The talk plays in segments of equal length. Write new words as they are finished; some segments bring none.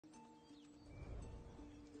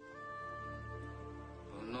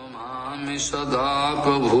sada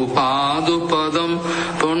Prabhupada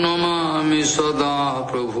pranamami sada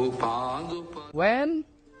Prabhupada. When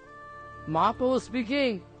Mahaprabhu was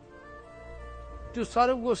speaking to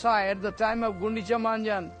Sarup Gosai at the time of Gundicha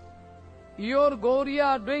Manjan, your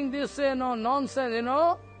Gauriya doing this, nonsense,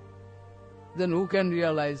 then who can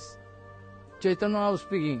realize? Chaitanya was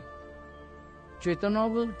speaking. Chaitanya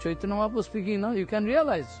Mahaprabhu was speaking, you can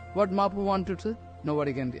realize what Mahaprabhu wanted to say.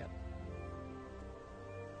 Nobody can realize.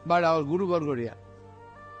 But our Guru Gauriya,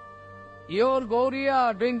 your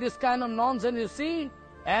Gauriya doing this kind of nonsense, you see,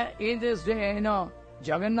 in this day,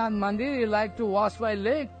 Jagannath Mandir, you like to wash my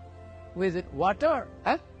leg with water,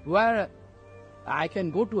 where I can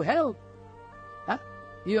go to hell.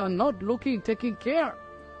 You are not taking care.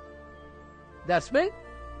 That's when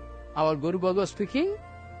our Guru Bhagavad speaking,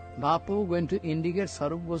 Mahaprabhu going to indicate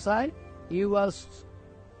Sarup Gosai, he was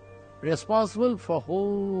responsible for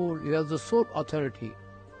whole, he has the sole authority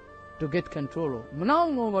to get control of. Now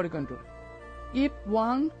nobody control. If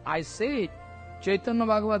one, I say, Chaitanya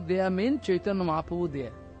Bhagavat there means Chaitanya Mahaprabhu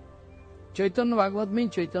there. Chaitanya Bhagavat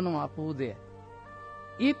means Chaitanya Mahaprabhu there.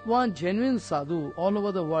 If one genuine sadhu all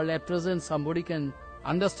over the world at present somebody can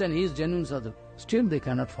understand he is genuine sadhu, still they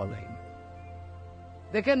cannot follow him.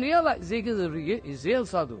 They can realize he is real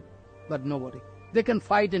sadhu, but nobody. They can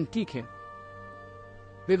fight and kick him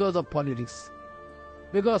because of politics.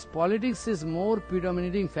 Because politics is more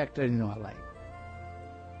predominating factor in our life.